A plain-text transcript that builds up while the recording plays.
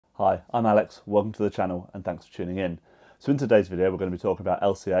Hi, I'm Alex, welcome to the channel and thanks for tuning in. So in today's video we're going to be talking about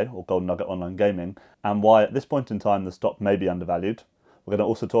LCA or Golden Nugget Online Gaming and why at this point in time the stock may be undervalued. We're going to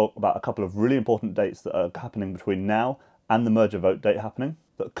also talk about a couple of really important dates that are happening between now and the merger vote date happening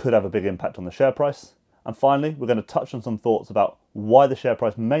that could have a big impact on the share price. And finally we're going to touch on some thoughts about why the share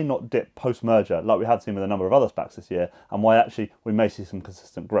price may not dip post-merger like we have seen with a number of other SPACs this year, and why actually we may see some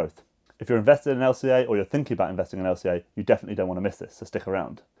consistent growth. If you're invested in LCA or you're thinking about investing in LCA, you definitely don't want to miss this, so stick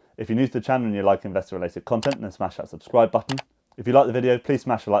around. If you're new to the channel and you like investor related content, then smash that subscribe button. If you like the video, please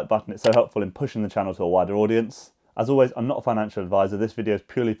smash the like button, it's so helpful in pushing the channel to a wider audience. As always, I'm not a financial advisor, this video is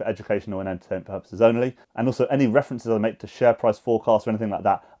purely for educational and entertainment purposes only, and also any references I make to share price forecasts or anything like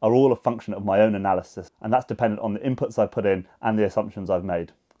that are all a function of my own analysis, and that's dependent on the inputs I've put in and the assumptions I've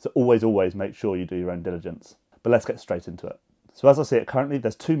made. So always make sure you do your own diligence. But let's get straight into it. So as I see it currently,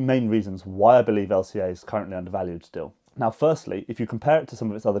 there's two main reasons why I believe LCA is currently undervalued still. Now firstly, if you compare it to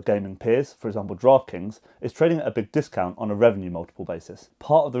some of its other gaming peers, for example DraftKings, it's trading at a big discount on a revenue multiple basis.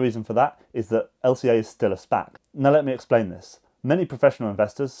 Part of the reason for that is that LCA is still a SPAC. Now let me explain this. Many professional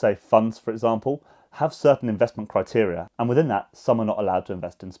investors, say funds for example, have certain investment criteria, and within that some are not allowed to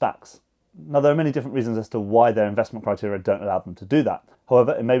invest in SPACs. Now there are many different reasons as to why their investment criteria don't allow them to do that.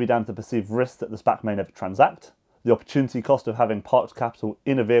 However, it may be down to the perceived risk that the SPAC may never transact, the opportunity cost of having parked capital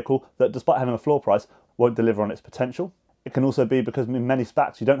in a vehicle that despite having a floor price won't deliver on its potential. It can also be because in many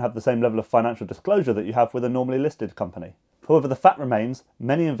SPACs you don't have the same level of financial disclosure that you have with a normally listed company. However, the fact remains,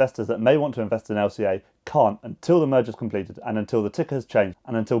 many investors that may want to invest in LCA can't until the merger is completed and until the ticker has changed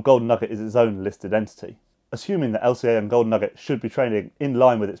and until Golden Nugget is its own listed entity. Assuming that LCA and Golden Nugget should be trading in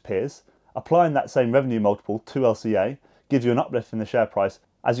line with its peers, applying that same revenue multiple to LCA gives you an uplift in the share price,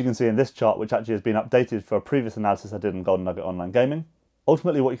 as you can see in this chart, which actually has been updated for a previous analysis I did in Golden Nugget Online Gaming.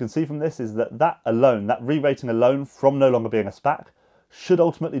 Ultimately, what you can see from this is that alone, that re-rating alone from no longer being a SPAC, should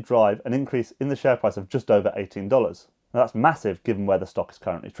ultimately drive an increase in the share price of just over $18. Now that's massive given where the stock is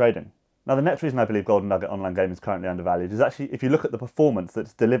currently trading. Now the next reason I believe Golden Nugget Online Gaming is currently undervalued is actually if you look at the performance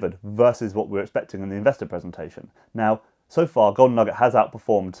that's delivered versus what we were expecting in the investor presentation. Now, so far Golden Nugget has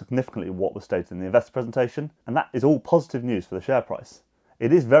outperformed significantly what was stated in the investor presentation, and that is all positive news for the share price.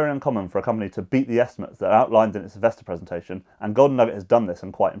 It is very uncommon for a company to beat the estimates that are outlined in its investor presentation, and Golden Nugget has done this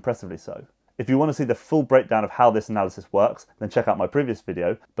and quite impressively so. If you want to see the full breakdown of how this analysis works, then check out my previous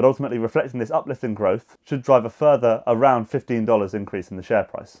video, but ultimately reflecting this uplift in growth should drive a further around $15 increase in the share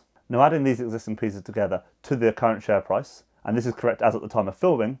price. Now adding these existing pieces together to the current share price, and this is correct as at the time of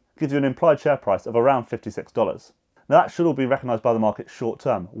filming, gives you an implied share price of around $56. Now that should all be recognised by the market short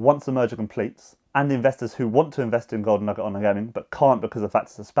term, once the merger completes, and the investors who want to invest in Golden Nugget Online Gaming but can't because of the fact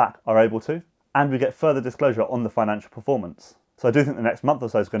it's a SPAC are able to, and we get further disclosure on the financial performance. So I do think the next month or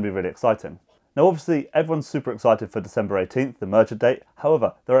so is going to be really exciting. Now obviously everyone's super excited for December 18th, the merger date.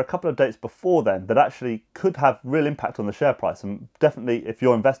 However, there are a couple of dates before then that actually could have real impact on the share price, and definitely if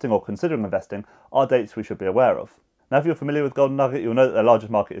you're investing or considering investing, are dates we should be aware of. Now if you're familiar with Golden Nugget, you'll know that their largest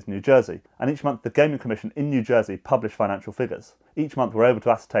market is New Jersey, and each month the Gaming Commission in New Jersey publish financial figures. Each month we're able to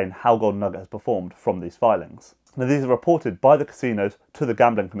ascertain how Golden Nugget has performed from these filings. Now these are reported by the casinos to the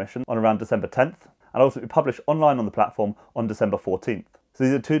Gambling Commission on around December 10th, and also published online on the platform on December 14th. So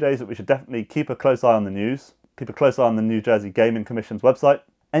these are 2 days that we should definitely keep a close eye on the news, keep a close eye on the New Jersey Gaming Commission's website.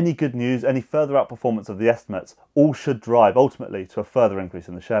 Any good news, any further outperformance of the estimates, all should drive ultimately to a further increase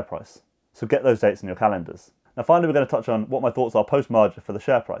in the share price. So get those dates in your calendars. Now finally we're going to touch on what my thoughts are post-merger for the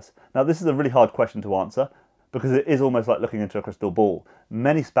share price. Now this is a really hard question to answer because it is almost like looking into a crystal ball.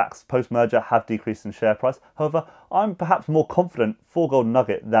 Many SPACs post-merger have decreased in share price, however I'm perhaps more confident for Golden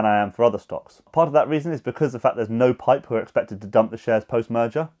Nugget than I am for other stocks. Part of that reason is because of the fact there's no pipe who are expected to dump the shares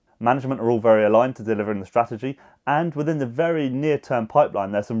post-merger. Management are all very aligned to delivering the strategy, and within the very near-term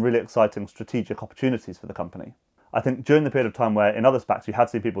pipeline there's some really exciting strategic opportunities for the company. I think during the period of time where in other SPACs you have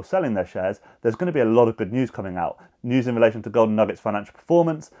seen people selling their shares, there's going to be a lot of good news coming out. News in relation to Golden Nugget's financial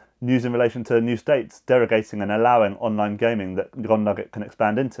performance, news in relation to new states derogating and allowing online gaming that Golden Nugget can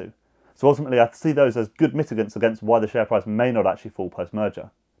expand into. So ultimately I see those as good mitigants against why the share price may not actually fall post-merger.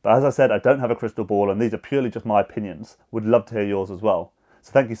 But as I said, I don't have a crystal ball and these are purely just my opinions. Would love to hear yours as well.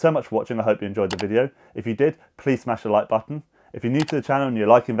 So thank you so much for watching, I hope you enjoyed the video. If you did, please smash the like button. If you're new to the channel and you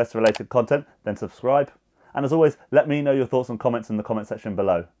like investor related content, then subscribe. And as always, let me know your thoughts and comments in the comment section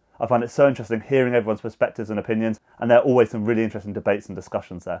below. I find it so interesting hearing everyone's perspectives and opinions, and there are always some really interesting debates and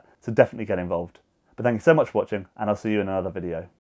discussions there, so definitely get involved. But thank you so much for watching, and I'll see you in another video.